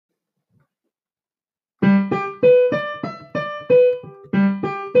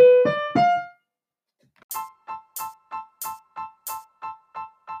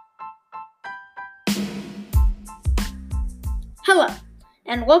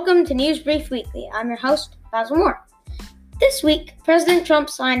and welcome to News Brief Weekly. I'm your host, Basil Moore. This week, President Trump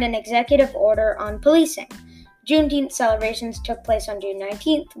signed an executive order on policing. Juneteenth celebrations took place on June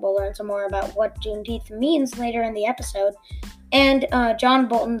 19th. We'll learn some more about what Juneteenth means later in the episode. And John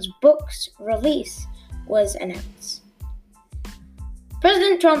Bolton's book's release was announced.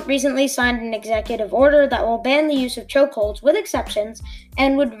 President Trump recently signed an executive order that will ban the use of chokeholds with exceptions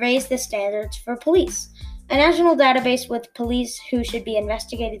and would raise the standards for police. A national database with police who should be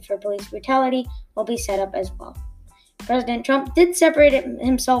investigated for police brutality will be set up as well. President Trump did separate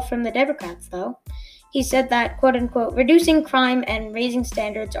himself from the Democrats, though. He said that, quote-unquote, reducing crime and raising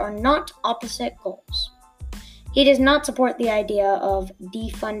standards are not opposite goals. He does not support the idea of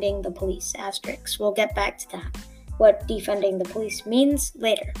defunding the police, asterisks. We'll get back to that, what defunding the police means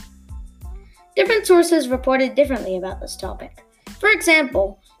later. Different sources reported differently about this topic. For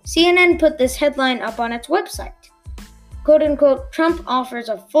example, CNN put this headline up on its website. Quote-unquote, Trump offers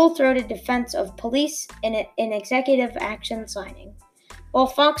a full-throated defense of police in executive action signing. While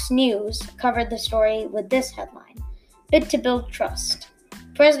Fox News covered the story with this headline, Bid to Build Trust.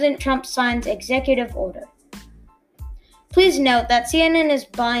 President Trump signs executive order. Please note that CNN is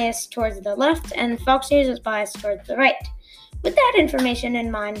biased towards the left and Fox News is biased towards the right. With that information in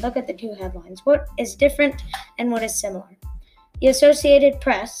mind, look at the two headlines. What is different and what is similar? The Associated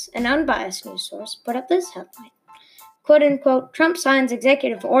Press, an unbiased news source, put up this headline. Quote-unquote, Trump signs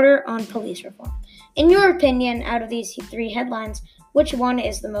executive order on police reform. In your opinion, out of these three headlines, which one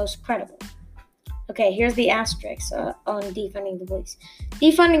is the most credible? Okay, here's the asterisk on defunding the police.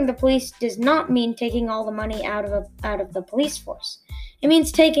 Defunding the police does not mean taking all the money out of the police force. It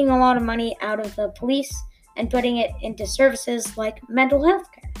means taking a lot of money out of the police and putting it into services like mental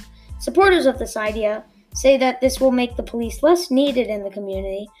health care. Supporters of this idea say that this will make the police less needed in the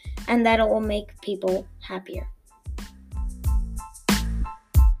community and that it will make people happier.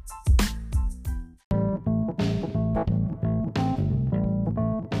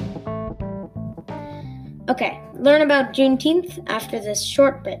 Okay, learn about Juneteenth after this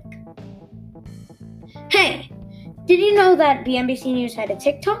short break. Hey, did you know that BNBC News had a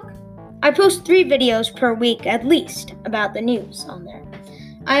TikTok? I post 3 videos per week at least about the news on there.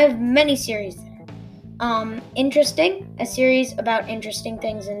 I have many series there. Interesting, a series about interesting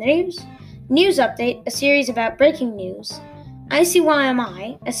things in the news. News Update, a series about breaking news.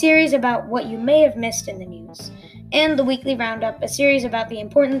 ICYMI, a series about what you may have missed in the news. And the Weekly Roundup, a series about the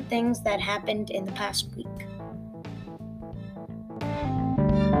important things that happened in the past week.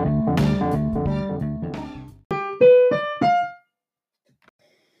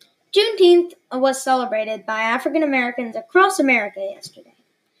 Juneteenth was celebrated by African Americans across America yesterday.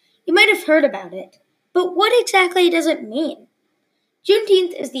 You might have heard about it, but what exactly does it mean?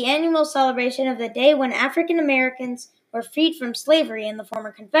 Juneteenth is the annual celebration of the day when African Americans were freed from slavery in the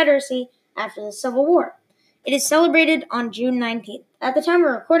former Confederacy after the Civil War. It is celebrated on June 19th. At the time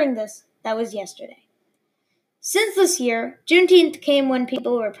of recording this, that was yesterday. Since this year, Juneteenth came when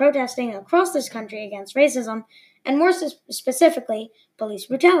people were protesting across this country against racism, and more specifically, police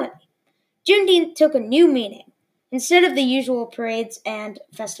brutality. Juneteenth took a new meaning. Instead of the usual parades and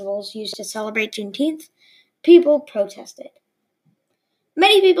festivals used to celebrate Juneteenth, people protested.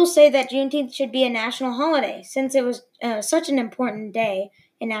 Many people say that Juneteenth should be a national holiday since it was such an important day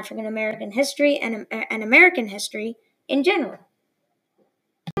in African American history and American history in general.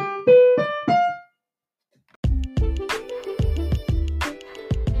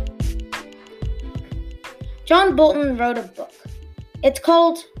 John Bolton wrote a book. It's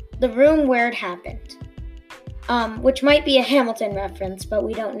called The Room Where It Happened, which might be a Hamilton reference, but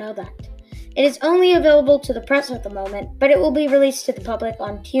we don't know that. It is only available to the press at the moment, but it will be released to the public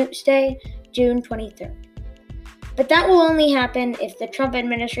on Tuesday, June 23rd. But that will only happen if the Trump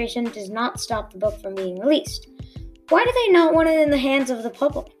administration does not stop the book from being released. Why do they not want it in the hands of the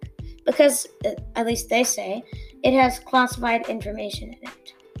public? Because, at least they say, it has classified information in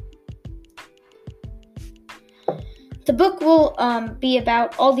it. The book will be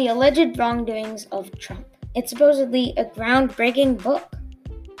about all the alleged wrongdoings of Trump. It's supposedly a groundbreaking book.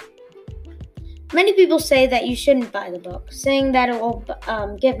 Many people say that you shouldn't buy the book, saying that it will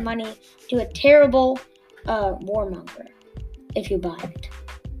give money to a terrible warmonger if you buy it.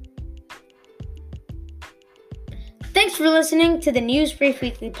 Thanks for listening to the News Brief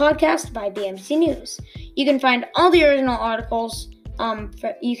Weekly podcast by BNBC News. You can find all the original articles.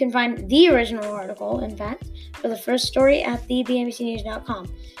 You can find the original article, in fact, for the first story at thebnbcnews.com.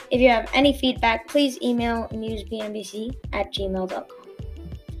 If you have any feedback, please email newsbnbc@gmail.com.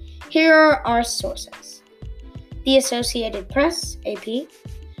 Here are our sources: The Associated Press, AP,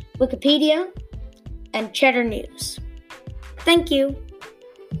 Wikipedia, and Cheddar News. Thank you.